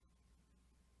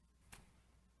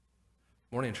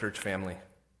Morning, church family.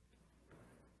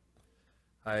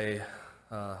 I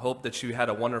hope that you had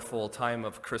a wonderful time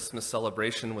of Christmas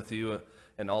celebration with you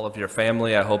and all of your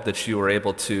family. I hope that you were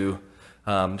able to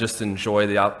just enjoy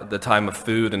the time of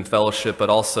food and fellowship, but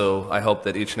also I hope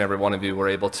that each and every one of you were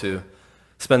able to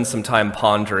spend some time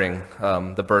pondering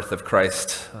the birth of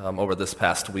Christ over this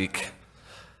past week.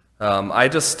 I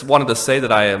just wanted to say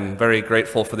that I am very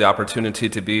grateful for the opportunity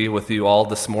to be with you all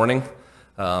this morning.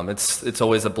 It's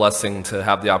always a blessing to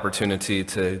have the opportunity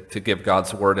to give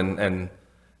God's word and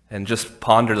just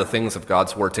ponder the things of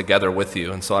God's word together with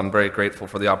you. And so I'm very grateful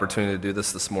for the opportunity to do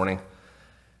this morning.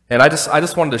 And I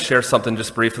just wanted to share something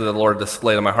just briefly that the Lord just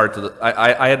laid on my heart.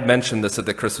 I had mentioned this at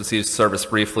the Christmas Eve service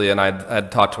briefly, and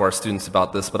I'd talked to our students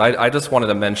about this, but I just wanted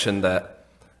to mention that,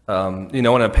 in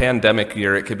a pandemic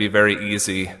year, it could be very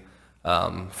easy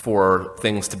for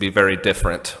things to be very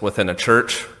different within a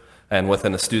church and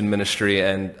within a student ministry,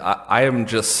 and I am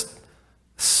just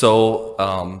so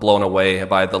blown away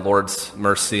by the Lord's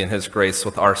mercy and His grace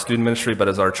with our student ministry, but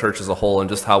as our church as a whole, and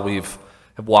just how we've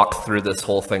walked through this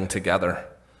whole thing together,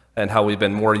 and how we've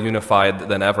been more unified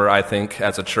than ever, I think,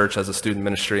 as a church, as a student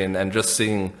ministry, and just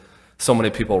seeing so many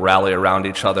people rally around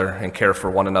each other and care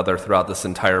for one another throughout this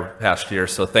entire past year.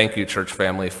 So thank you, church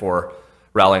family, for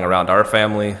rallying around our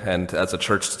family, and as a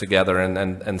church together,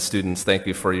 and students, thank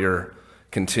you for your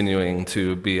continuing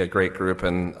to be a great group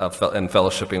and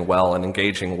fellowshipping well and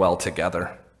engaging well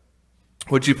together.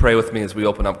 Would you pray with me as we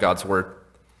open up God's Word?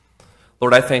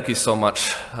 Lord, I thank you so much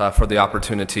for the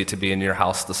opportunity to be in your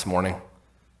house this morning.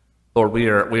 Lord, we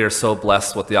are so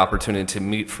blessed with the opportunity to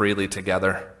meet freely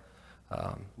together.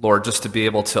 Lord, just to be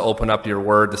able to open up your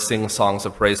Word, to sing songs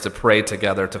of praise, to pray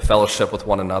together, to fellowship with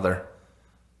one another.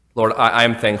 Lord,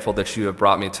 I'm thankful that you have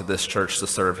brought me to this church to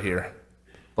serve here.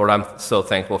 Lord, I'm so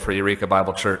thankful for Eureka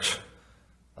Bible Church.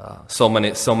 So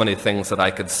many things that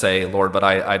I could say, Lord, but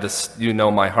I just, you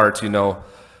know my heart, you know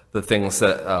the things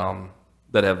that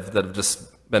have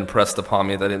just been pressed upon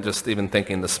me, that just even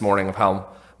thinking this morning of how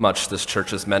much this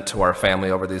church has meant to our family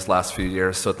over these last few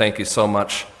years. So thank you so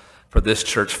much for this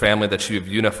church family, that you've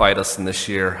unified us in this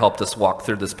year, helped us walk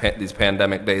through these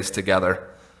pandemic days together.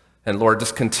 And Lord,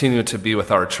 just continue to be with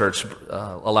our church.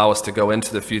 Allow us to go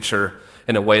into the future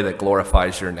in a way that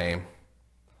glorifies your name.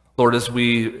 Lord, as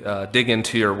we dig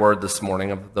into your word this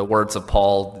morning, of the words of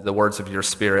Paul, the words of your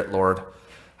Spirit, Lord,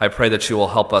 I pray that you will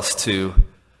help us to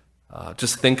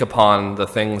just think upon the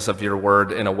things of your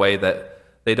word in a way that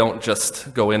they don't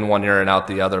just go in one ear and out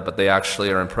the other, but they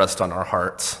actually are impressed on our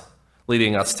hearts,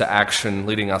 leading us to action,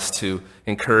 leading us to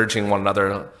encouraging one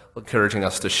another, encouraging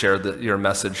us to share your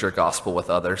message, your gospel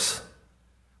with others.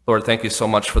 Lord, thank you so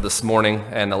much for this morning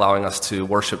and allowing us to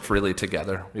worship freely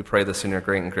together. We pray this in your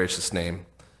great and gracious name.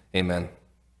 Amen.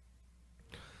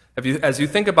 As you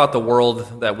think about the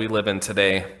world that we live in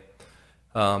today,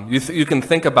 you can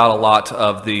think about a lot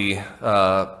of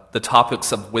the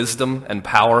topics of wisdom and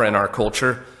power in our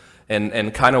culture,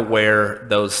 and kind of where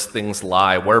those things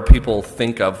lie, where people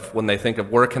think of when they think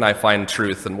of where can I find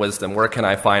truth and wisdom, where can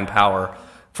I find power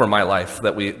for my life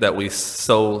that we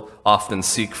so often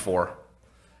seek for.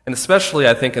 And especially,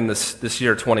 I think, in this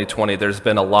year, 2020, there's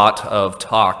been a lot of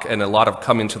talk and a lot of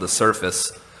coming to the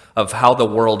surface of how the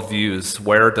world views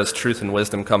where does truth and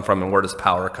wisdom come from and where does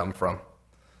power come from.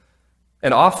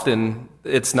 And often,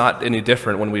 it's not any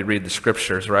different when we read the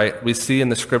Scriptures, right? We see in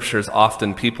the Scriptures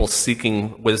often people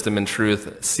seeking wisdom and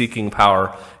truth, seeking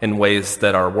power in ways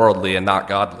that are worldly and not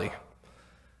godly.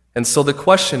 And so the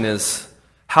question is,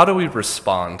 how do we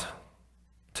respond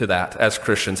to that as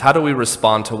Christians? How do we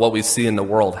respond to what we see in the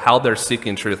world, how they're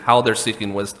seeking truth, how they're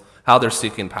seeking wisdom, how they're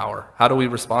seeking power? How do we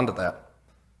respond to that?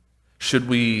 Should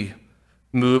we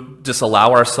just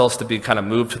allow ourselves to be kind of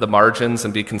moved to the margins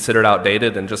and be considered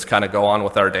outdated and just kind of go on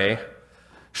with our day?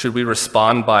 Should we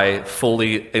respond by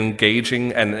fully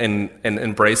engaging and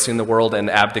embracing the world and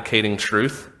abdicating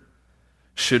truth?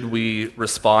 Should we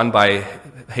respond by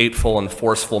hateful and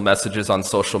forceful messages on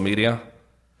social media?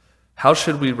 How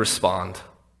should we respond?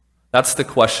 That's the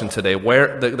question today.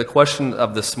 The question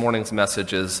of this morning's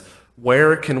message is,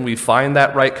 where can we find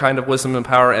that right kind of wisdom and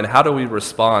power, and how do we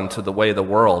respond to the way the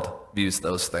world views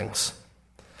those things?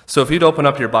 So if you'd open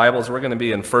up your Bibles, we're going to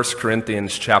be in 1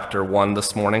 Corinthians chapter 1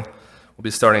 this morning. We'll be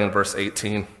starting in verse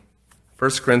 18.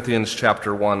 1 Corinthians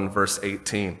chapter 1, verse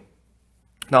 18.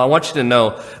 Now, I want you to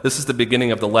know this is the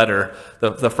beginning of the letter,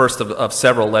 the first of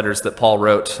several letters that Paul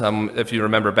wrote. If you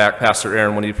remember back, Pastor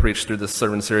Aaron, when he preached through this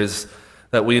sermon series,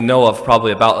 that we know of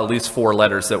probably about at least 4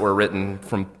 letters that were written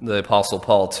from the Apostle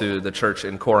Paul to the church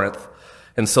in Corinth.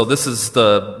 And so this is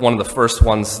one of the first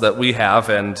ones that we have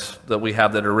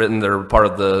that are written. They're part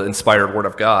of the inspired Word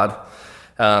of God.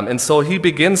 And so he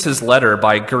begins his letter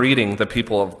by greeting the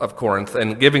people of Corinth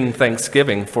and giving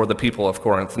thanksgiving for the people of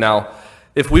Corinth. Now,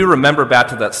 if we remember back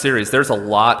to that series, there's a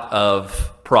lot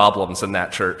of problems in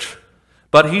that church.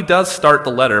 But he does start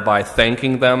the letter by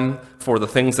thanking them for the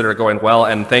things that are going well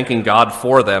and thanking God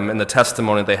for them and the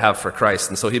testimony they have for Christ.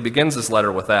 And so he begins his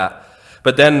letter with that.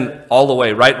 But then all the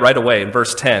way, right away, in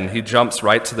verse 10, he jumps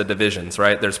right to the divisions,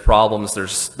 right? There's problems,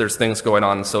 there's things going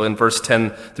on. So in verse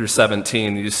 10 through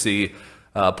 17, you see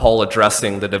Paul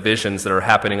addressing the divisions that are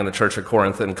happening in the church of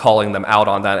Corinth and calling them out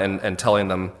on that and telling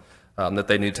them that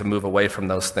they need to move away from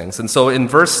those things. And so in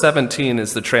verse 17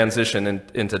 is the transition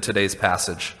into today's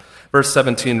passage. Verse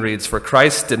 17 reads, "For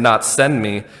Christ did not send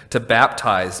me to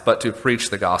baptize, but to preach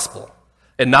the gospel,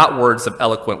 and not words of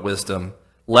eloquent wisdom,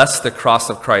 lest the cross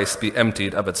of Christ be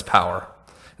emptied of its power."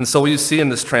 And so what you see in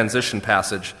this transition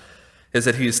passage is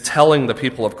that he's telling the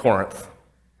people of Corinth,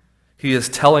 he is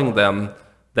telling them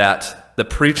that the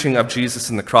preaching of Jesus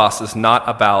and the cross is not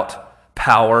about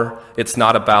power, it's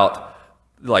not about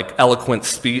like eloquent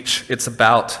speech, it's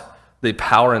about the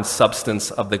power and substance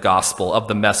of the gospel, of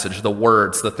the message, the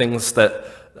words, the things that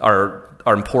are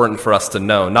important for us to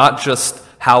know, not just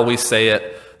how we say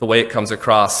it, the way it comes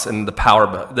across, and the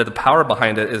power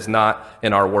behind it is not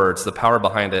in our words. The power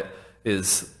behind it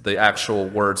is the actual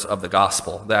words of the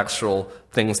gospel, the actual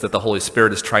things that the Holy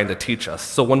Spirit is trying to teach us.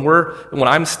 So when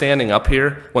I'm standing up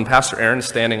here, when Pastor Aaron is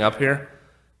standing up here,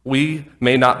 we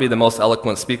may not be the most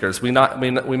eloquent speakers. We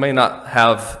may not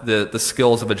have the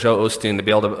skills of a Joe Osteen to be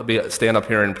able to stand up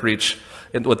here and preach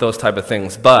with those type of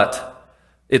things. But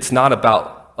it's not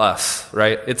about us,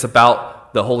 right? It's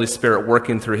about the Holy Spirit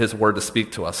working through His Word to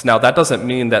speak to us. Now, that doesn't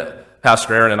mean that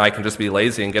Pastor Aaron and I can just be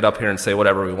lazy and get up here and say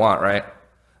whatever we want, right?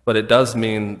 But it does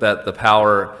mean that the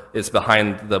power is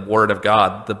behind the Word of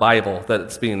God, the Bible, that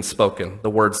it's being spoken, the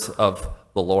words of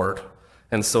the Lord.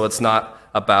 And so it's not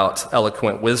about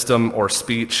eloquent wisdom or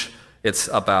speech, it's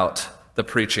about the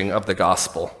preaching of the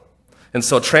gospel. And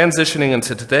so transitioning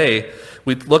into today,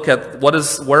 we look at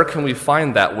where can we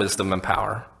find that wisdom and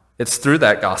power? It's through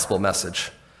that gospel message.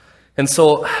 And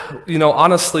so,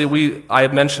 honestly, I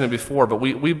have mentioned it before, but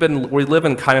we live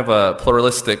in kind of a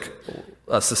pluralistic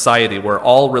society where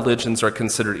all religions are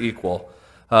considered equal.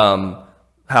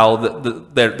 How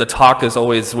the talk is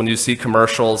always, when you see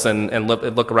commercials and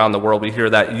look around the world, we hear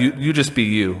that you just be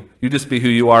you. You just be who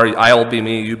you are. I'll be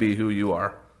me. You be who you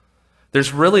are.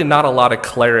 There's really not a lot of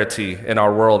clarity in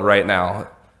our world right now.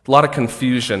 A lot of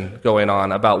confusion going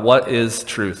on about what is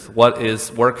truth.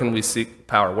 Where can we seek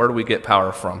power? Where do we get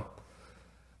power from?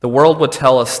 The world would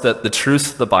tell us that the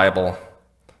truths of the Bible,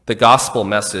 the gospel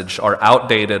message, are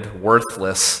outdated,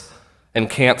 worthless, and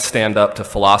can't stand up to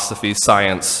philosophy,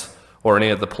 science, or any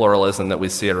of the pluralism that we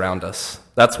see around us.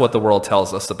 That's what the world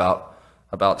tells us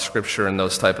about Scripture and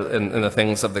those and the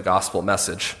things of the gospel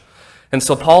message. And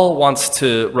so Paul wants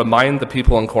to remind the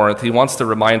people in Corinth, he wants to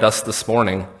remind us this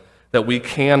morning that we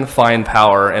can find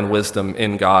power and wisdom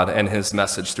in God and His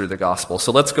message through the gospel.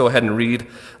 So let's go ahead and read.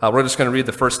 We're just going to read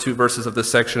the first two verses of this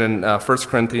section in 1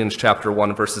 Corinthians chapter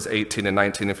 1, verses 18 and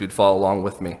 19, if you'd follow along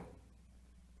with me.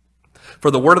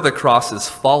 "For the word of the cross is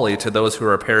folly to those who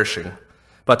are perishing,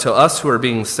 but to us who are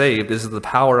being saved is the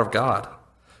power of God.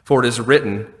 For it is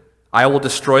written, I will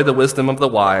destroy the wisdom of the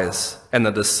wise, and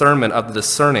the discernment of the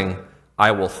discerning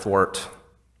I will thwart."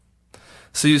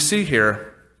 So you see here,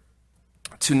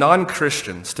 to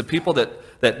non-Christians, to people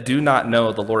that do not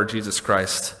know the Lord Jesus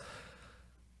Christ,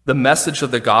 the message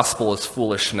of the gospel is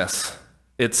foolishness.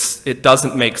 It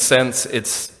doesn't make sense.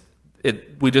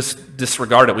 We just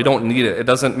disregard it. We don't need it. It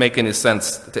doesn't make any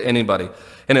sense to anybody.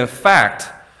 And in fact,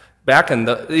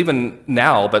 even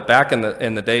now, but back in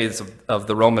the days of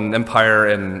the Roman Empire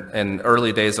and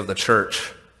early days of the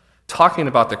church, talking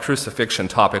about the crucifixion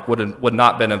topic would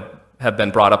not have been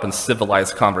brought up in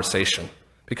civilized conversation,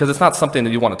 because it's not something that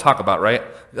you want to talk about, right?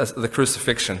 The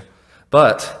crucifixion.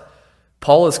 But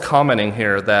Paul is commenting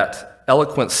here that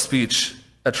eloquent speech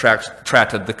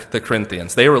attracted the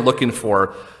Corinthians. They were looking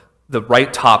for the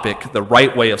right topic, the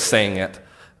right way of saying it.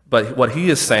 But what he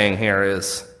is saying here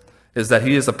is that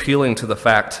he is appealing to the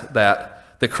fact that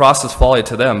the cross is folly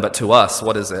to them, but to us,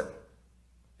 what is it?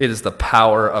 It is the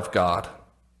power of God.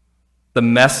 The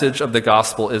message of the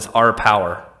gospel is our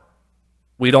power.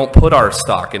 We don't put our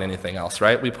stock in anything else,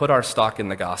 right? We put our stock in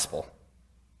the gospel.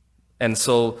 And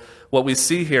so what we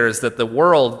see here is that the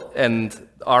world and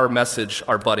our message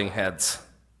are butting heads.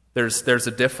 There's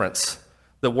a difference.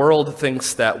 The world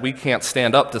thinks that we can't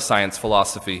stand up to science,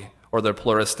 philosophy, or the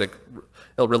pluralistic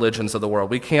religions of the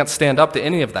world. We can't stand up to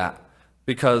any of that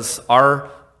because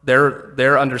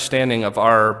their understanding of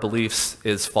our beliefs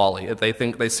is folly.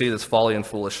 They see it as folly and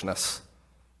foolishness.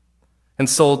 And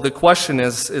so the question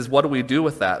is what do we do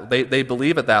with that? They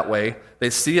believe it that way. They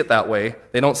see it that way.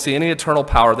 They don't see any eternal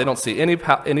power. They don't see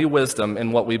any wisdom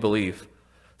in what we believe.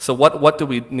 So what do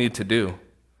we need to do?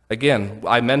 Again,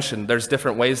 I mentioned there's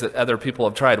different ways that other people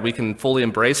have tried. We can fully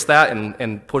embrace that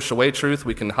and push away truth.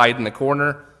 We can hide in the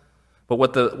corner. But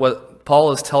what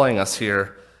Paul is telling us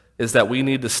here is that we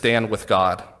need to stand with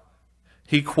God.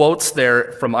 He quotes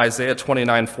there from Isaiah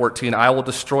 29:14, "I will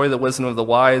destroy the wisdom of the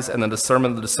wise, and the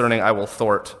discernment of the discerning I will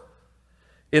thwart."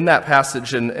 In that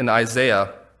passage in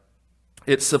Isaiah,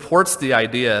 it supports the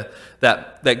idea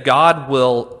that God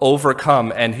will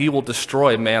overcome and he will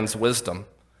destroy man's wisdom.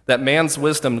 That man's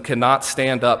wisdom cannot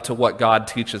stand up to what God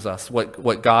teaches us,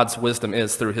 what God's wisdom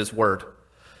is through his word.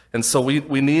 And so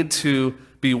we need to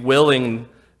be willing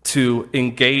to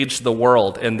engage the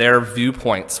world in their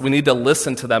viewpoints. We need to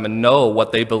listen to them and know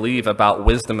what they believe about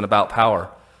wisdom and about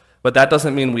power. But that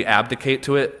doesn't mean we abdicate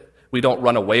to it. We don't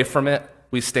run away from it.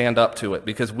 We stand up to it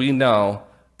because we know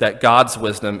that God's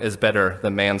wisdom is better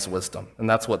than man's wisdom. And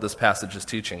that's what this passage is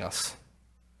teaching us.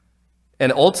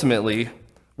 And ultimately,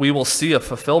 we will see a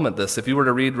fulfillment of this. If you were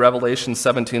to read Revelation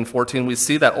 17:14, we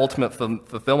see that ultimate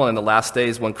fulfillment in the last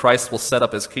days when Christ will set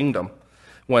up his kingdom,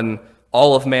 when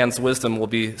all of man's wisdom will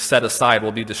be set aside,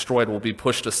 will be destroyed, will be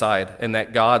pushed aside, and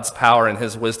that God's power and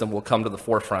his wisdom will come to the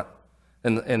forefront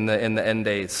in the end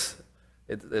days.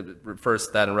 It refers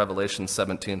to that in Revelation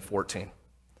 17:14.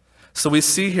 So we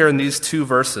see here in these two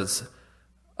verses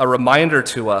a reminder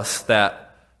to us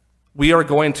that we are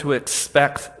going to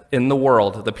expect in the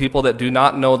world, the people that do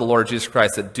not know the Lord Jesus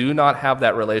Christ, that do not have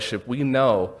that relationship, we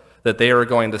know that they are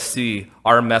going to see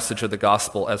our message of the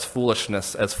gospel as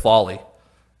foolishness, as folly.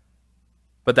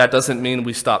 But that doesn't mean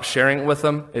we stop sharing it with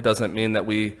them. It doesn't mean that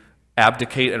we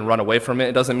abdicate and run away from it.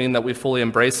 It doesn't mean that we fully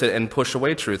embrace it and push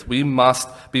away truth. We must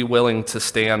be willing to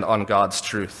stand on God's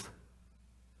truth.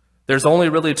 There's only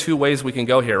really two ways we can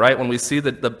go here, right? When we see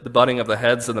the butting of the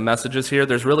heads of the messages here,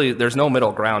 there's no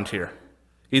middle ground here.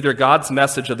 Either God's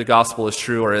message of the gospel is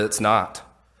true or it's not.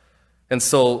 And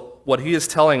so what he is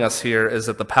telling us here is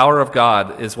that the power of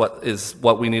God is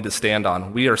what we need to stand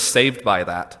on. We are saved by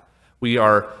that. We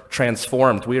are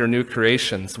transformed. We are new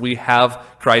creations. We have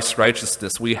Christ's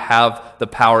righteousness. We have the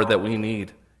power that we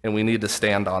need, and we need to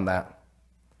stand on that.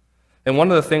 And one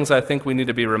of the things I think we need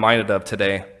to be reminded of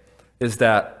today is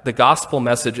that the gospel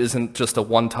message isn't just a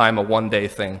one-time, a one-day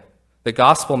thing. The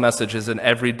gospel message is an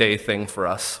everyday thing for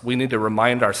us. We need to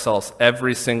remind ourselves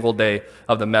every single day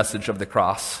of the message of the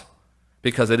cross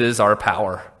because it is our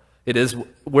power.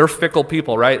 We're fickle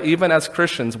people, right? Even as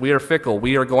Christians, we are fickle.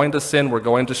 We are going to sin. We're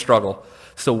going to struggle.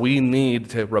 So we need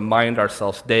to remind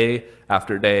ourselves day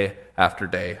after day after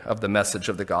day of the message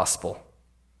of the gospel.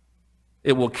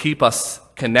 It will keep us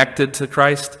connected to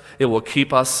Christ. It will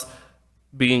keep us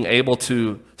being able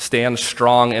to stand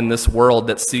strong in this world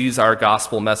that sees our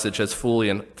gospel message as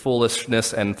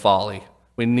foolishness and folly.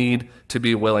 We need to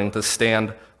be willing to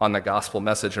stand on the gospel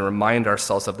message and remind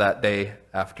ourselves of that day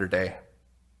after day.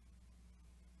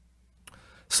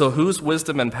 So whose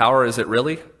wisdom and power is it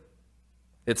really?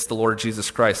 It's the Lord Jesus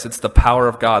Christ. It's the power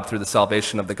of God through the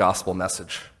salvation of the gospel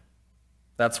message.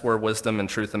 That's where wisdom and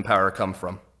truth and power come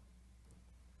from.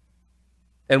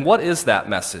 And what is that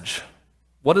message?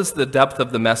 What is the depth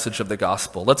of the message of the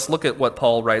gospel? Let's look at what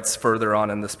Paul writes further on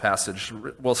in this passage.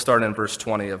 We'll start in verse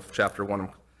 20 of chapter 1 of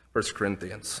 1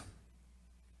 Corinthians.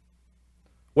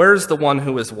 Where is the one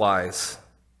who is wise?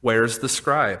 Where is the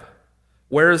scribe?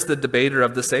 Where is the debater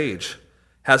of this age?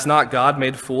 Has not God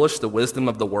made foolish the wisdom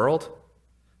of the world?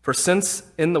 For since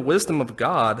in the wisdom of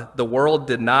God, the world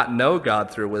did not know God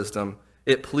through wisdom,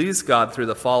 it pleased God through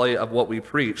the folly of what we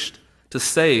preached to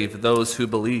save those who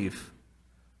believe.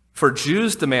 For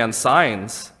Jews demand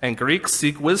signs, and Greeks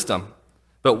seek wisdom,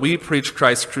 but we preach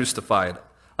Christ crucified,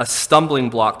 a stumbling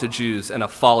block to Jews and a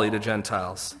folly to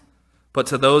Gentiles. But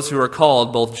to those who are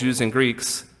called, both Jews and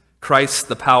Greeks, Christ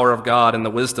the power of God and the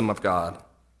wisdom of God.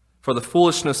 For the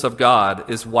foolishness of God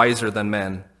is wiser than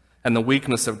men, and the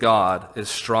weakness of God is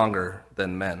stronger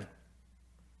than men.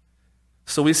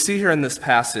 So we see here in this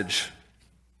passage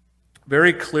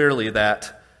very clearly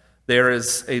that there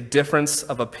is a difference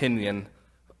of opinion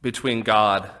between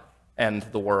God and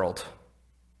the world.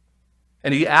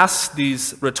 And he asks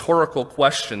these rhetorical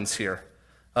questions here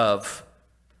of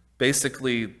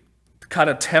basically kind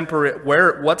of temporary,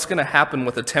 what's going to happen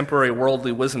with the temporary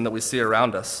worldly wisdom that we see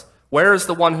around us? Where is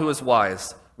the one who is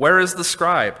wise? Where is the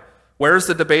scribe? Where is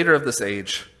the debater of this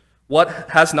age? What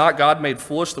has not God made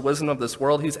foolish the wisdom of this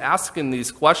world? He's asking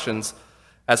these questions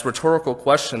as rhetorical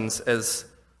questions, as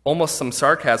almost some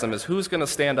sarcasm, is who's going to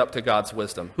stand up to God's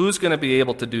wisdom? Who's going to be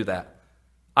able to do that?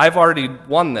 I've already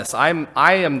won this. I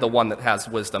am the one that has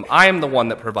wisdom. I am the one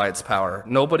that provides power.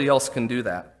 Nobody else can do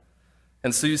that.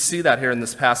 And so you see that here in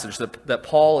this passage, that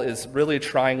Paul is really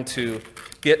trying to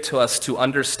get to us to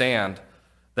understand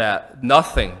that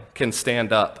nothing can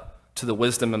stand up to the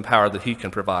wisdom and power that he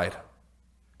can provide.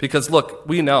 Because look,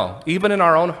 we know, even in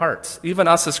our own hearts, even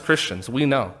us as Christians, we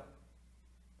know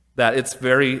that it's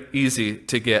very easy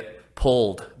to get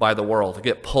pulled by the world, to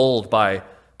get pulled by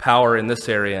power in this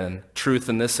area and truth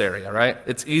in this area, right?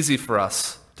 It's easy for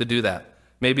us to do that.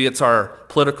 Maybe it's our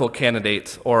political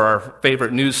candidate or our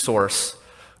favorite news source,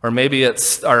 or maybe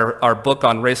it's our book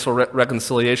on racial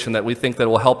reconciliation that we think that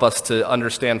will help us to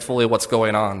understand fully what's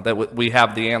going on, that we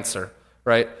have the answer,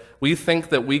 right? We think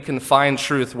that we can find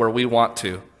truth where we want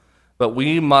to, but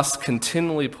we must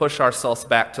continually push ourselves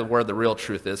back to where the real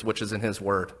truth is, which is in His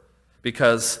Word.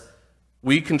 Because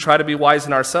we can try to be wise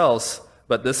in ourselves,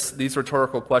 but these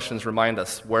rhetorical questions remind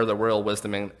us where the real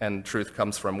wisdom and truth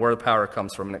comes from, where the power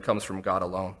comes from, and it comes from God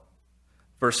alone.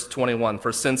 Verse 21,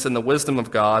 for since in the wisdom of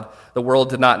God, the world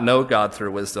did not know God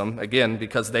through wisdom, again,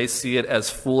 because they see it as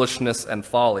foolishness and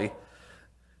folly,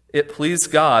 it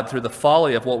pleased God through the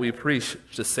folly of what we preach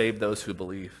to save those who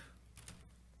believe.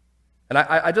 And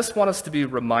I just want us to be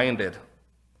reminded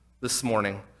this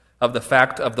morning of the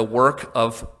fact of the work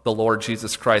of the Lord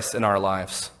Jesus Christ in our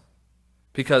lives.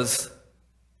 Because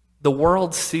the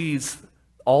world sees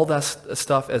all that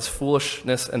stuff as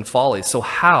foolishness and folly. So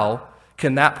how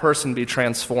can that person be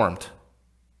transformed?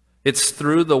 It's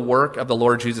through the work of the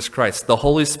Lord Jesus Christ, the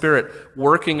Holy Spirit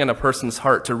working in a person's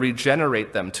heart to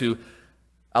regenerate them, to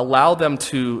allow them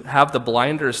to have the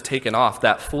blinders taken off,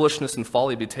 that foolishness and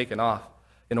folly be taken off,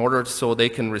 in order so they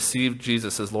can receive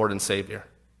Jesus as Lord and Savior.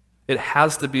 It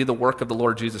has to be the work of the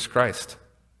Lord Jesus Christ.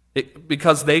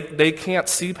 Because they can't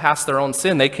see past their own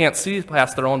sin. They can't see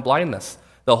past their own blindness.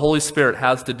 The Holy Spirit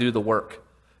has to do the work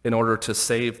in order to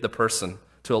save the person,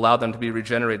 to allow them to be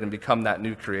regenerated and become that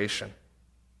new creation.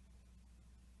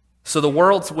 So the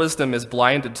world's wisdom is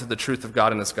blinded to the truth of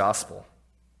God and His gospel.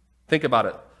 Think about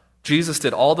it. Jesus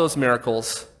did all those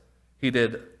miracles. He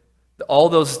did all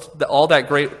that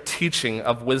great teaching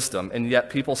of wisdom, and yet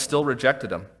people still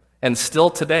rejected Him. And still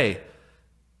today,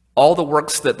 all the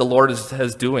works that the Lord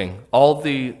is doing, all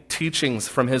the teachings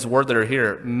from His Word that are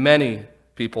here, many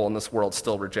people in this world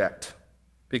still reject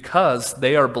because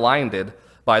they are blinded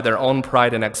by their own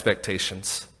pride and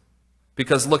expectations.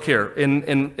 Because look here,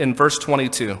 in verse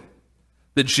 22,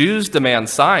 the Jews demand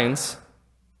signs,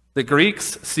 the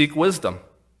Greeks seek wisdom.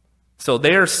 So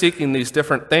they are seeking these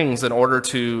different things in order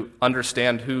to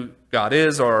understand who God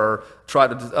is or try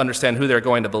to understand who they're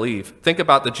going to believe. Think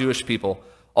about the Jewish people.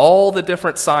 All the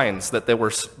different signs that they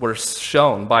were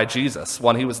shown by Jesus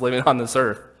when He was living on this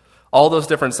earth. All those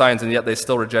different signs, and yet they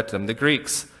still rejected Him. The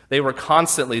Greeks, they were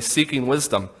constantly seeking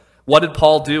wisdom. What did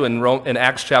Paul do in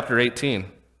Acts chapter 18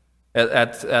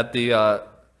 at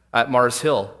Mars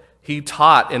Hill? He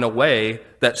taught in a way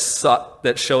that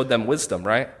showed them wisdom,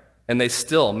 right? And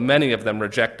many of them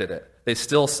rejected it. They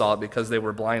still saw it because they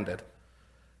were blinded.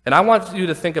 And I want you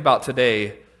to think about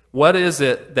today, what is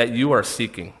it that you are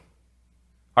seeking?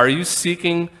 Are you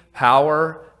seeking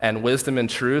power and wisdom and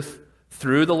truth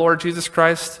through the Lord Jesus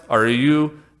Christ? Or are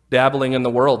you dabbling in the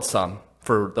world some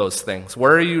for those things?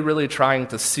 Where are you really trying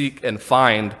to seek and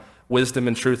find wisdom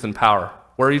and truth and power?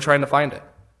 Where are you trying to find it?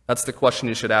 That's the question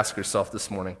you should ask yourself this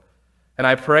morning. And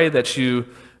I pray that you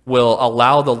will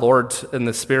allow the Lord and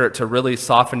the Spirit to really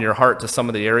soften your heart to some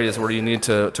of the areas where you need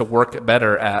to work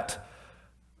better at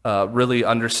really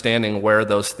understanding where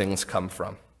those things come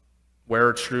from,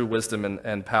 where true wisdom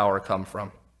and power come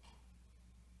from.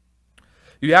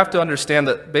 You have to understand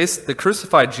that the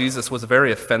crucified Jesus was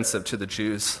very offensive to the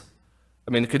Jews.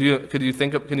 I mean, can you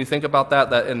think about that?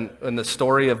 That in the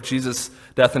story of Jesus'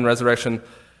 death and resurrection,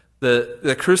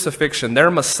 the crucifixion,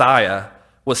 their Messiah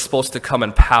was supposed to come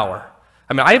in power.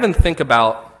 I mean, I even think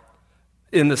about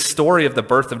in the story of the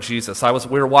birth of Jesus.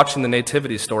 We were watching the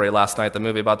Nativity story last night, the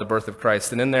movie about the birth of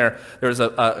Christ, and in there's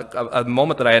a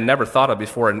moment that I had never thought of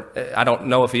before, and I don't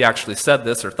know if he actually said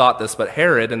this or thought this, but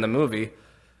Herod in the movie,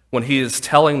 when he is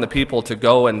telling the people to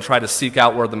go and try to seek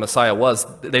out where the Messiah was,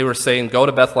 they were saying, go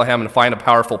to Bethlehem and find a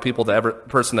powerful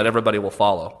person that everybody will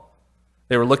follow.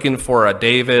 They were looking for a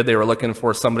David, they were looking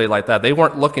for somebody like that. They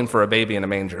weren't looking for a baby in a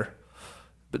manger.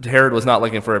 But Herod was not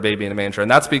looking for a baby in a manger, and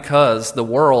that's because the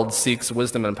world seeks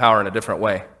wisdom and power in a different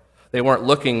way. They weren't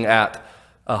looking at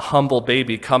a humble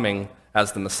baby coming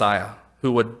as the Messiah,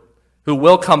 who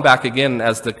will come back again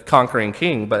as the conquering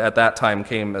king, but at that time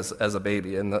came as a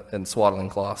baby in swaddling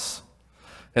cloths.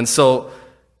 And so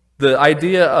The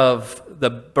idea of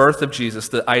the birth of Jesus,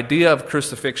 the idea of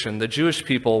crucifixion, the Jewish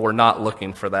people were not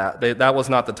looking for that. That was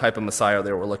not the type of Messiah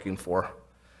they were looking for.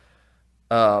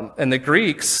 And the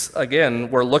Greeks,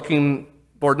 again, were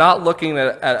not looking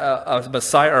at a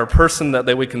Messiah or a person that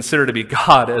they would consider to be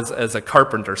God as a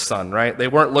carpenter's son, right? They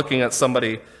weren't looking at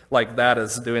somebody like that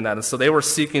as doing that. And so they were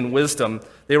seeking wisdom.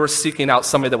 They were seeking out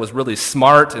somebody that was really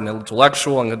smart and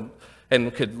intellectual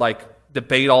and could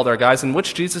debate all their guys, and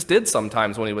which Jesus did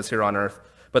sometimes when he was here on earth.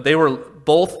 But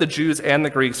both the Jews and the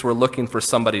Greeks were looking for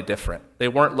somebody different. They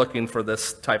weren't looking for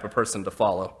this type of person to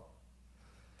follow.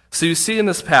 So you see in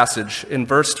this passage, in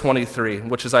verse 23,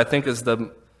 which I think is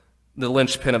the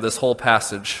linchpin of this whole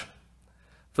passage.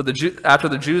 After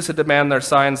the Jews had demanded their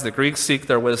signs, the Greeks seek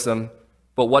their wisdom.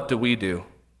 But what do?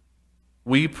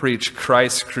 We preach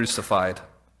Christ crucified,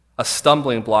 a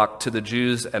stumbling block to the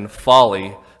Jews and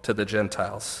folly to the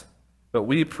Gentiles. But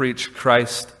we preach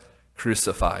Christ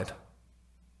crucified.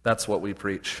 That's what we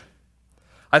preach.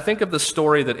 I think of the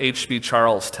story that H.B.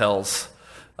 Charles tells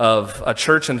of a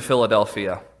church in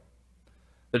Philadelphia.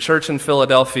 The church in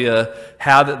Philadelphia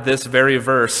had this very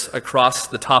verse across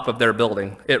the top of their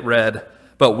building. It read,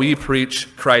 "But we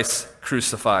preach Christ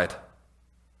crucified."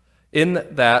 In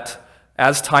that,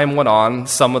 as time went on,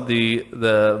 some of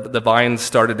the vines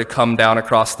started to come down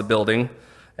across the building,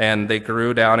 and they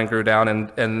grew down,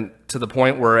 and to the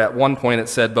point where at one point it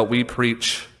said, "But we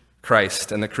preach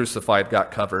Christ," and the crucified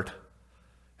got covered.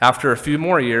 After a few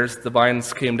more years, the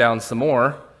vines came down some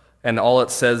more, and all it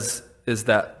says is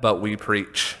that, "But we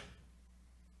preach."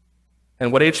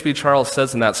 And what H.B. Charles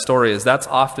says in that story is that's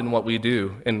often what we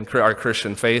do in our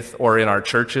Christian faith or in our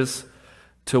churches,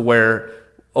 to where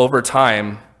over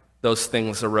time those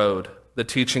things erode. The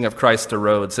teaching of Christ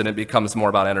erodes, and it becomes more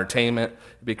about entertainment.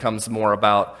 It becomes more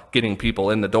about getting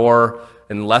people in the door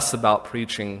and less about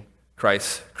preaching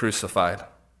Christ crucified.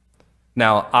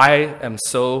 Now, I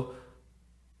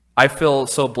feel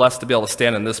so blessed to be able to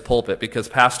stand in this pulpit because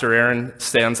Pastor Aaron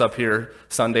stands up here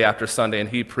Sunday after Sunday and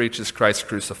he preaches Christ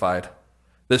crucified.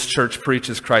 This church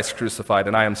preaches Christ crucified,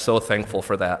 and I am so thankful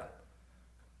for that.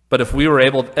 But if we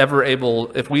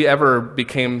ever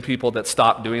became people that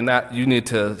stopped doing that, you need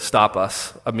to stop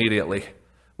us immediately.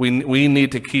 We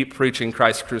need to keep preaching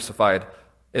Christ crucified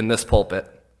in this pulpit,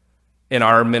 in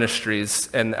our ministries,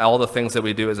 and all the things that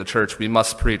we do as a church. We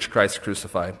must preach Christ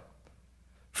crucified.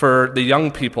 For the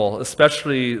young people,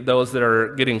 especially those that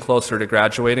are getting closer to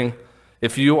graduating,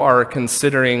 if you're going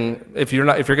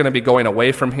to be going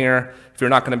away from here, if you're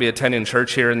not going to be attending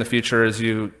church here in the future as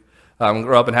you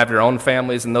grow up and have your own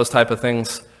families and those type of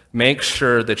things, make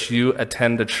sure that you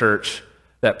attend a church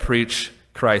that preach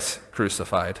Christ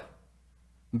crucified.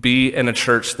 Be in a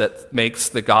church that makes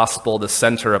the gospel the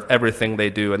center of everything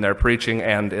they do in their preaching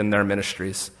and in their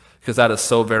ministries, because that is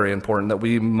so very important, that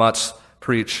we must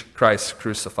preach Christ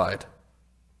crucified.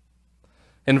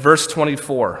 In verse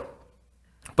 24,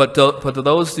 but to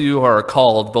those of you who are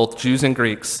called, both Jews and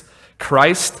Greeks,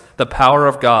 Christ, the power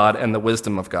of God and the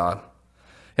wisdom of God.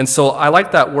 And so I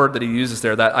like that word that he uses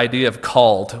there, that idea of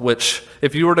called, which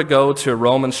if you were to go to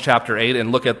Romans chapter 8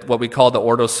 and look at what we call the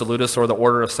Ordo Salutis, or the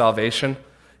order of salvation,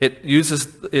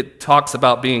 it talks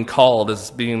about being called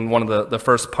as being one of the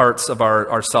first parts of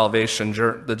our salvation,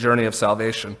 the journey of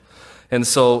salvation. And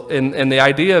so in the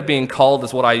idea of being called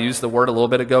is what I used the word a little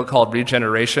bit ago, called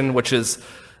regeneration, which is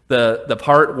the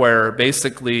part where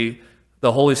basically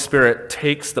the Holy Spirit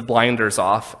takes the blinders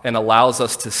off and allows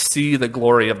us to see the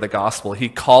glory of the gospel. He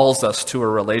calls us to a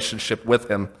relationship with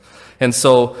him. And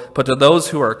so, but to those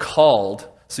who are called,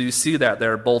 so you see that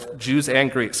they're both Jews and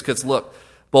Greeks, because look,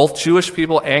 both Jewish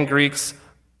people and Greeks,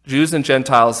 Jews and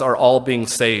Gentiles, are all being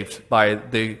saved by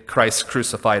the Christ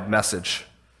crucified message.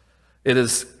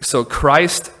 So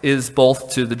Christ is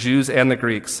both to the Jews and the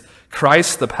Greeks.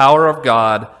 Christ, the power of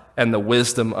God and the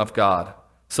wisdom of God.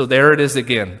 So there it is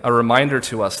again, a reminder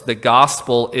to us, the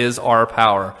gospel is our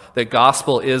power. The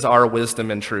gospel is our wisdom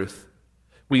and truth.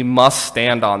 We must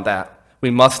stand on that. We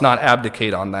must not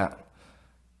abdicate on that.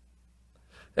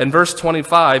 In verse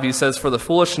 25, he says, "For the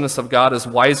foolishness of God is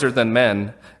wiser than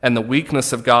men, and the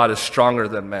weakness of God is stronger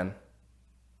than men."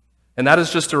 And that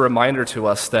is just a reminder to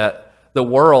us that the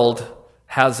world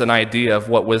has an idea of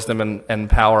what wisdom and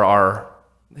power are.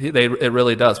 It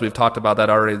really does. We've talked about that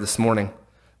already this morning.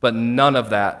 But none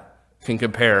of that can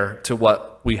compare to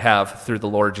what we have through the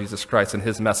Lord Jesus Christ and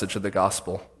his message of the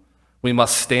gospel. We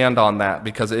must stand on that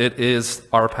because it is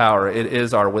our power. It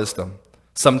is our wisdom.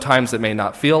 Sometimes it may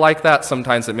not feel like that.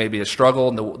 Sometimes it may be a struggle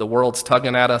and the world's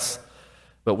tugging at us.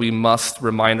 But we must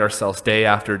remind ourselves day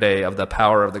after day of the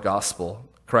power of the gospel,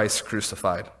 Christ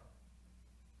crucified.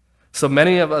 So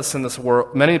many of us in this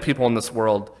world, many people in this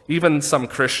world, even some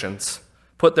Christians,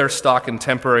 put their stock in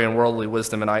temporary and worldly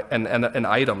wisdom and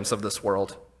items of this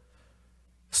world.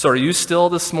 So are you still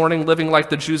this morning living like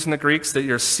the Jews and the Greeks, that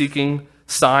you're seeking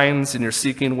signs and you're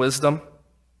seeking wisdom?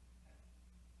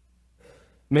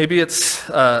 Maybe it's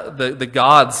the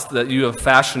gods that you have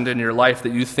fashioned in your life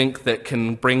that you think that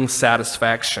can bring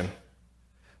satisfaction.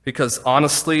 Because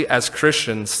honestly, as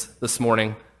Christians this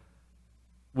morning,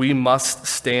 we must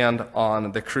stand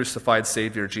on the crucified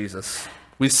Savior Jesus.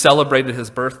 We celebrated his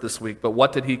birth this week, but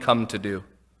what did he come to do?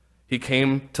 He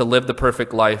came to live the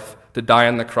perfect life, to die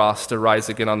on the cross, to rise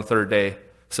again on the third day,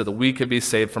 so that we could be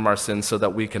saved from our sins, so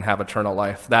that we can have eternal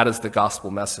life. That is the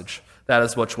gospel message. That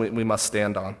is what we must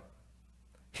stand on.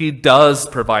 He does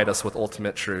provide us with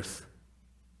ultimate truth.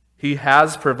 He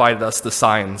has provided us the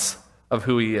signs of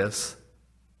who he is.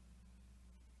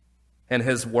 And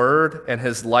his word and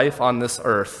his life on this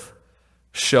earth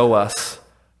show us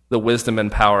the wisdom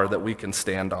and power that we can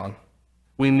stand on.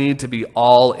 We need to be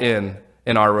all in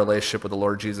our relationship with the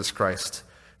Lord Jesus Christ.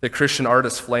 The Christian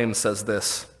artist Flame says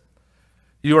this: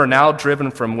 "You are now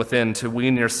driven from within to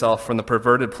wean yourself from the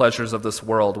perverted pleasures of this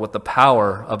world with the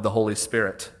power of the Holy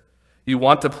Spirit. You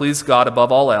want to please God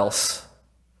above all else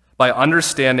by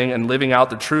understanding and living out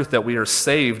the truth that we are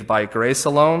saved by grace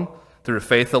alone, through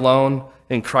faith alone,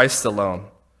 in Christ alone.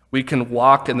 We can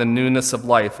walk in the newness of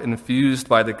life, infused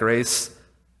by the grace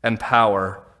and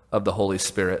power of the Holy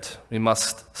Spirit." We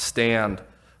must stand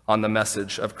on the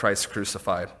message of Christ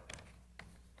crucified.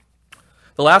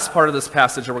 The last part of this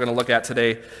passage that we're going to look at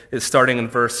today is starting in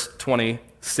verse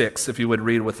 26, if you would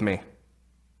read with me.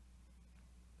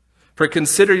 "For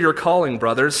consider your calling,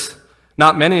 brothers.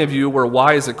 Not many of you were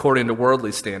wise according to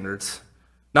worldly standards.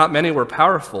 Not many were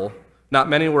powerful. Not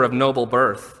many were of noble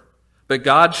birth. But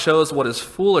God shows what is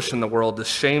foolish in the world to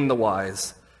shame the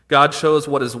wise. God shows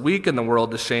what is weak in the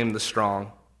world to shame the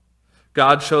strong.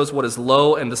 God shows what is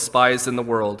low and despised in the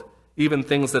world, even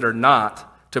things that are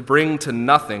not, to bring to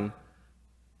nothing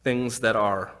things that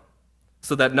are,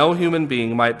 so that no human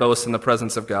being might boast in the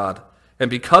presence of God. And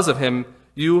because of him,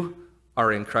 you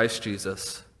are in Christ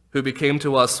Jesus, who became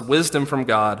to us wisdom from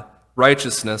God,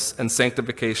 righteousness and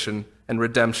sanctification and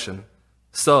redemption,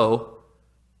 so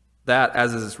that,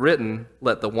 as it is written,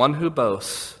 let the one who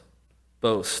boasts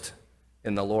boast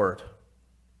in the Lord."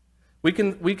 We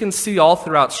can see all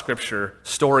throughout Scripture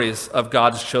stories of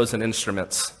God's chosen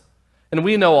instruments. And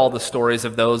we know all the stories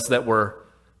of those that were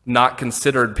not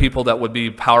considered people that would be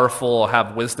powerful or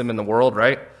have wisdom in the world,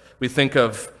 right? We think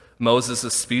of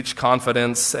Moses' speech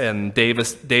confidence and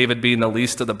David being the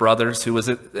least of the brothers who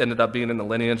ended up being in the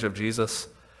lineage of Jesus.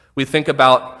 We think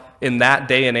about, in that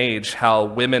day and age, how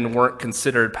women weren't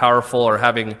considered powerful or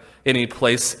having any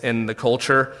place in the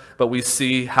culture, but we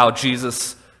see how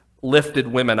Jesus lifted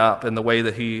women up in the way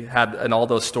that he had in all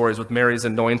those stories with Mary's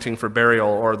anointing for burial,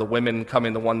 or the women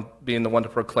being the one to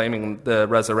proclaiming the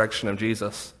resurrection of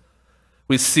Jesus.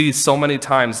 We see so many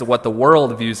times that what the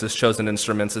world views as chosen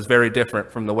instruments is very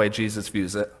different from the way Jesus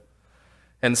views it.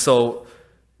 And so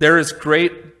there is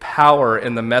great power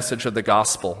in the message of the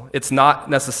gospel. It's not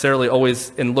necessarily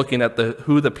always in looking at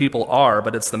who the people are,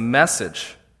 but it's the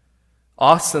message.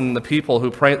 Often the people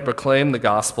who proclaim the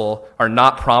gospel are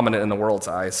not prominent in the world's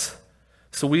eyes.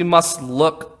 So we must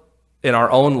look in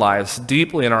our own lives,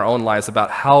 deeply in our own lives,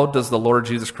 about how does the Lord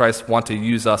Jesus Christ want to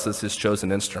use us as his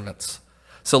chosen instruments.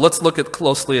 So let's look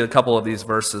closely at a couple of these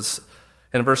verses.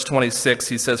 In verse 26,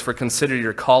 he says, "For consider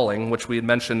your calling," which we had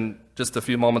mentioned just a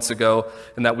few moments ago,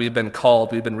 and that we've been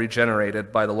called, we've been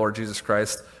regenerated by the Lord Jesus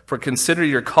Christ. "For consider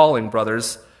your calling,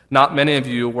 brothers. Not many of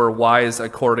you were wise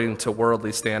according to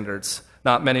worldly standards.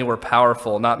 Not many were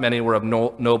powerful. Not many were of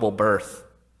noble birth."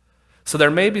 So there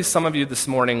may be some of you this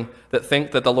morning that think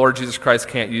that the Lord Jesus Christ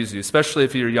can't use you, especially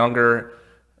if you're younger,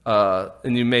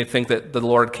 and you may think that the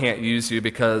Lord can't use you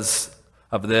because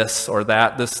of this or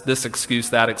that, this excuse,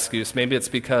 that excuse. Maybe it's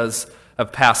because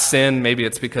of past sin. Maybe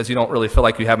it's because you don't really feel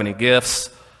like you have any gifts,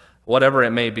 whatever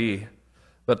it may be.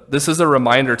 But this is a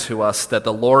reminder to us that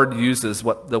the Lord uses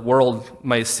what the world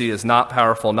may see as not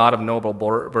powerful, not of noble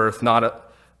birth, not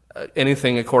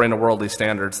anything according to worldly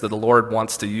standards, that the Lord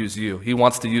wants to use you. He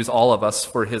wants to use all of us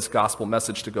for his gospel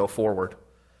message to go forward.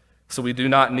 So we do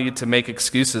not need to make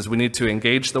excuses. We need to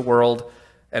engage the world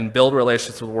and build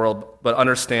relationships with the world, but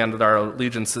understand that our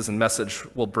allegiances and message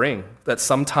will bring. That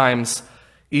sometimes,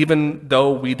 even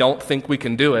though we don't think we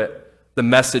can do it, the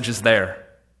message is there.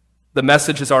 The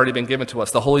message has already been given to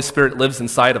us. The Holy Spirit lives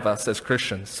inside of us as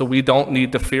Christians. So we don't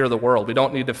need to fear the world. We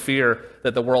don't need to fear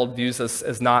that the world views us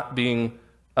as not being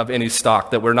of any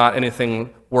stock, that we're not anything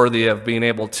worthy of being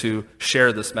able to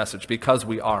share this message, because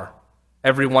we are.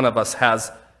 Every one of us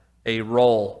has a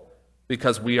role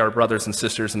because we are brothers and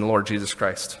sisters in the Lord Jesus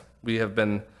Christ. We have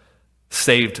been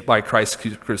saved by Christ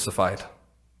crucified.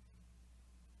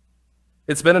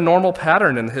 It's been a normal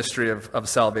pattern in the history of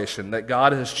salvation that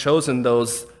God has chosen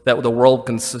those that the world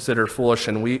consider foolish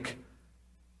and weak.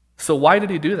 So why did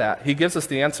he do that? He gives us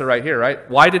the answer right here, right?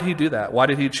 Why did he do that? Why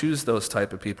did he choose those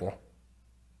type of people?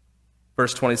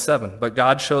 Verse 27, but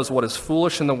God chose what is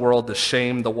foolish in the world to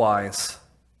shame the wise.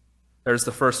 There's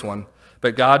the first one.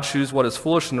 But God chose what is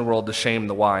foolish in the world to shame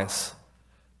the wise.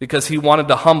 Because he wanted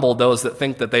to humble those that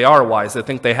think that they are wise, that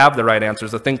think they have the right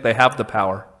answers, that think they have the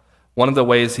power. One of the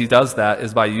ways he does that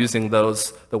is by using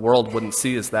those the world wouldn't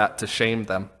see as that to shame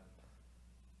them.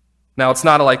 Now, it's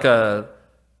not like a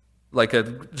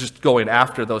just going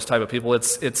after those type of people.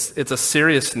 It's a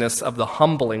seriousness of the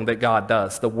humbling that God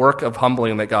does, the work of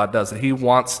humbling that God does. He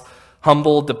wants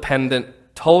humble, dependent,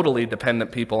 totally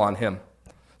dependent people on him.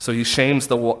 So he shames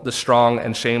the strong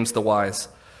and shames the wise.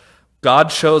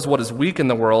 God shows what is weak in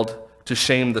the world to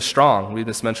shame the strong. We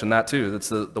just mentioned that too. It's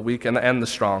the weak and the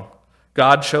strong.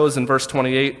 God shows in verse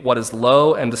 28 what is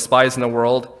low and despised in the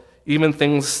world, even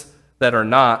things that are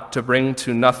not, to bring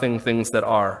to nothing things that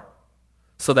are,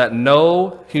 so that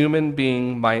no human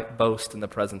being might boast in the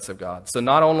presence of God. So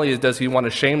not only does he want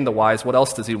to shame the wise, what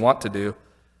else does he want to do?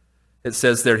 It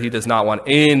says there he does not want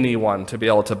anyone to be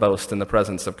able to boast in the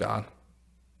presence of God.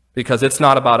 Because it's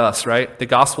not about us, right? The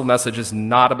gospel message is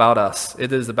not about us.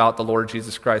 It is about the Lord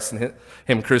Jesus Christ and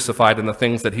him crucified and the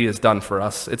things that he has done for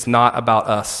us. It's not about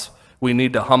us. We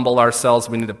need to humble ourselves.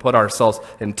 We need to put ourselves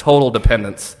in total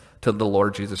dependence to the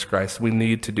Lord Jesus Christ. We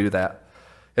need to do that.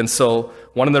 And so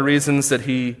one of the reasons that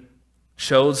he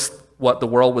chose what the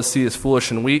world would see as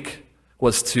foolish and weak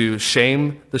was to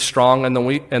shame the strong and the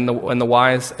weak and the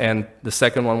wise. And the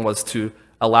second one was to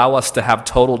allow us to have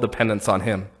total dependence on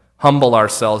him. Humble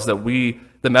ourselves that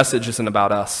the message isn't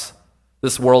about us.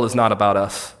 This world is not about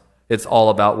us. It's all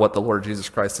about what the Lord Jesus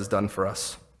Christ has done for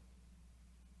us.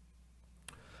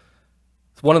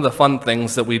 One of the fun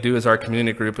things that we do as our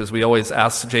community group is we always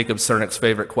ask Jacob Cernick's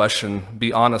favorite question,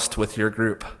 be honest with your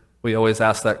group. We always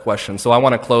ask that question. So I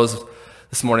want to close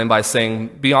this morning by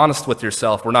saying, be honest with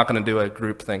yourself. We're not going to do a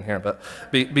group thing here, but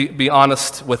be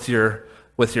honest with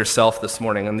yourself this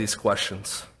morning on these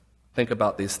questions. Think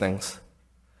about these things.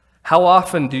 How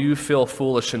often do you feel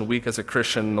foolish and weak as a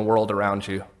Christian in the world around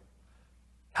you?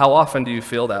 How often do you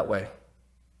feel that way?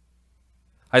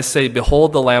 I say,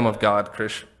 behold the Lamb of God,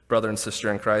 brother and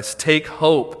sister in Christ. Take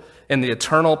hope in the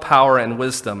eternal power and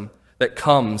wisdom that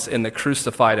comes in the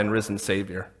crucified and risen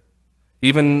Savior.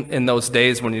 Even in those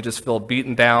days when you just feel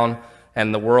beaten down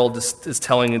and the world is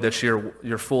telling you that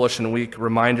you're foolish and weak,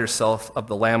 remind yourself of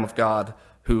the Lamb of God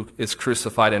who is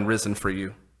crucified and risen for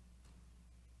you.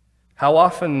 How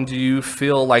often do you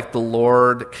feel like the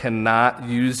Lord cannot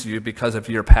use you because of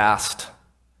your past?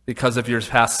 Because of your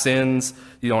past sins,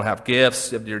 you don't have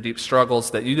gifts, of your deep struggles,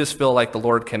 that you just feel like the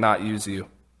Lord cannot use you.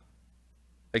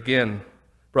 Again,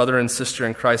 brother and sister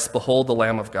in Christ, behold the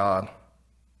Lamb of God.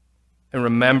 And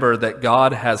remember that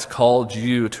God has called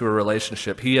you to a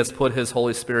relationship. He has put his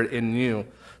Holy Spirit in you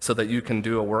so that you can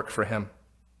do a work for him.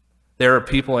 There are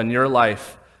people in your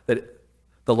life that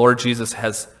the Lord Jesus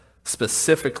has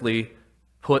specifically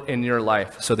put in your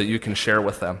life so that you can share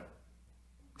with them.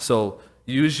 So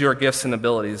use your gifts and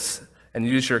abilities and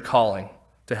use your calling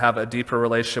to have a deeper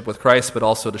relationship with Christ, but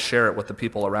also to share it with the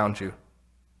people around you.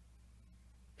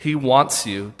 He wants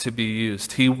you to be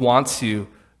used. He wants you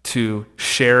to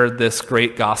share this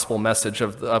great gospel message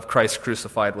of Christ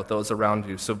crucified with those around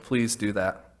you. So please do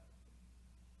that.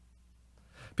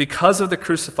 Because of the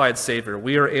crucified Savior,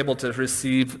 we are able to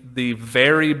receive the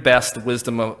very best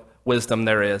wisdom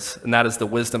there is, and that is the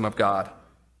wisdom of God.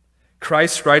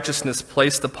 Christ's righteousness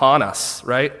placed upon us,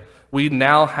 right? We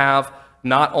now have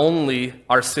not only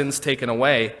our sins taken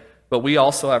away, but we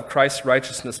also have Christ's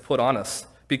righteousness put on us.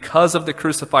 Because of the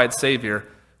crucified Savior,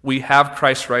 we have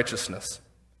Christ's righteousness.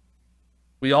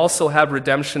 We also have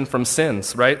redemption from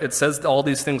sins, right? It says all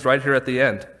these things right here at the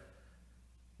end.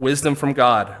 Wisdom from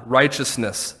God,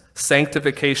 righteousness,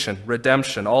 sanctification,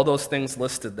 redemption, all those things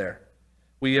listed there.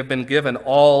 We have been given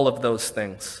all of those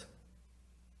things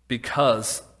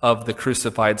because of the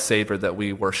crucified Savior that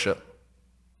we worship.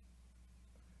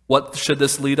 What should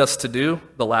this lead us to do?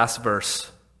 The last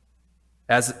verse,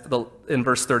 in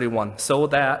verse 31. So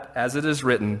that, as it is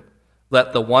written,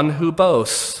 let the one who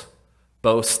boasts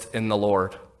boast in the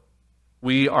Lord.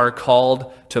 We are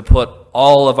called to put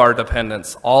all of our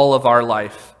dependence, all of our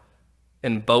life,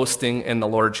 in boasting in the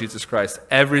Lord Jesus Christ.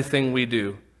 Everything we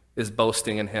do is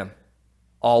boasting in him.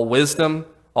 All wisdom,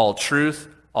 all truth,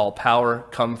 all power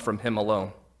come from him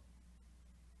alone.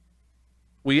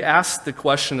 We asked the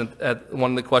question,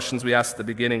 one of the questions we asked at the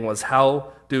beginning was,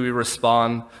 how do we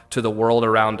respond to the world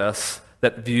around us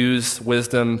that views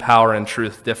wisdom, power, and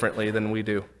truth differently than we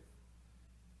do?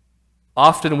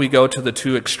 Often we go to the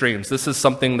two extremes. This is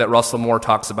something that Russell Moore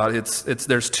talks about.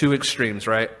 There's two extremes,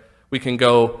 right? We can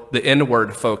go the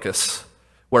inward focus,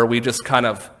 where we just kind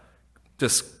of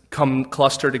come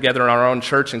cluster together in our own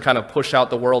church and kind of push out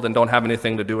the world and don't have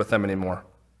anything to do with them anymore.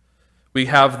 We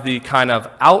have the kind of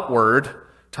outward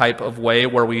type of way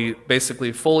where we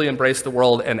basically fully embrace the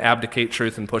world and abdicate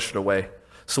truth and push it away.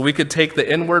 So we could take the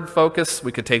inward focus,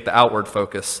 we could take the outward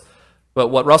focus. But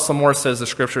what Russell Moore says the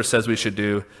scripture says we should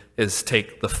do is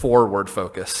take the forward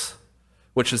focus,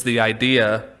 which is the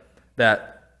idea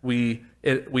that we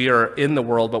are in the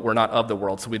world, but we're not of the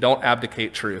world. So we don't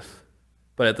abdicate truth.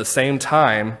 But at the same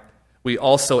time, we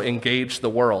also engage the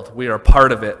world. We are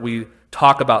part of it. We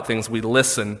talk about things, we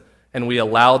listen, and we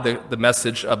allow the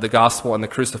message of the gospel and the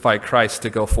crucified Christ to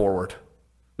go forward.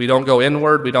 We don't go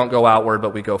inward, we don't go outward,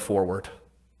 but we go forward.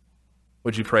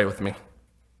 Would you pray with me?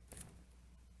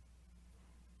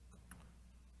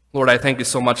 Lord, I thank you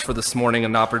so much for this morning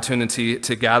and the opportunity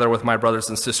to gather with my brothers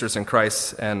and sisters in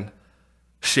Christ and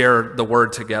share the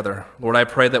word together. Lord, I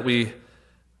pray that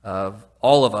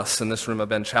all of us in this room have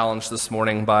been challenged this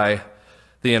morning by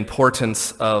the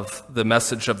importance of the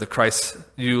message of the Christ,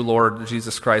 you, Lord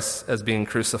Jesus Christ, as being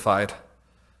crucified.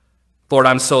 Lord,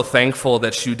 I'm so thankful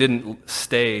that you didn't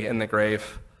stay in the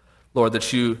grave. Lord,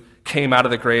 that you came out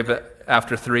of the grave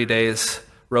after 3 days,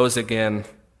 rose again,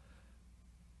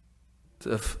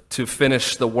 to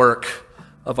finish the work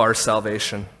of our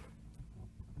salvation.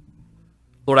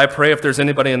 Lord, I pray if there's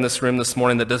anybody in this room this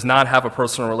morning that does not have a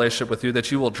personal relationship with you,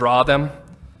 that you will draw them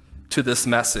to this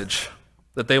message,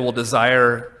 that they will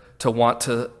desire to want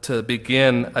to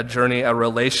begin a journey, a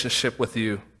relationship with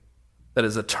you that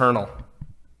is eternal,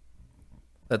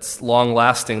 that's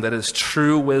long-lasting, that is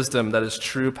true wisdom, that is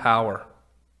true power.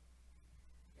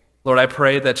 Lord, I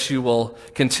pray that you will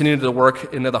continue to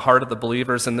work into the heart of the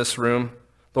believers in this room.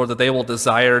 Lord, that they will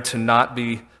desire to not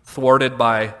be thwarted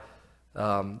by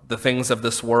the things of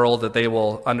this world, that they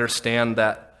will understand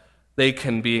that they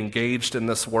can be engaged in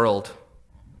this world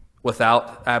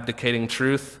without abdicating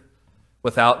truth,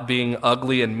 without being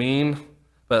ugly and mean,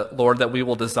 but Lord, that we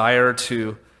will desire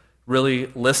to really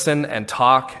listen and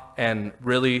talk and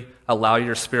really allow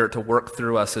your Spirit to work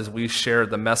through us as we share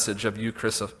the message of you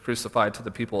crucified to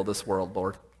the people of this world,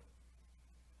 Lord.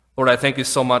 Lord, I thank you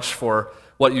so much for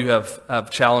what you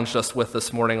have challenged us with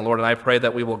this morning, Lord, and I pray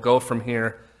that we will go from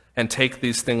here and take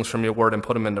these things from your word and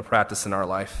put them into practice in our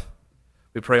life.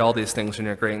 We pray all these things in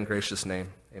your great and gracious name.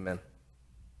 Amen.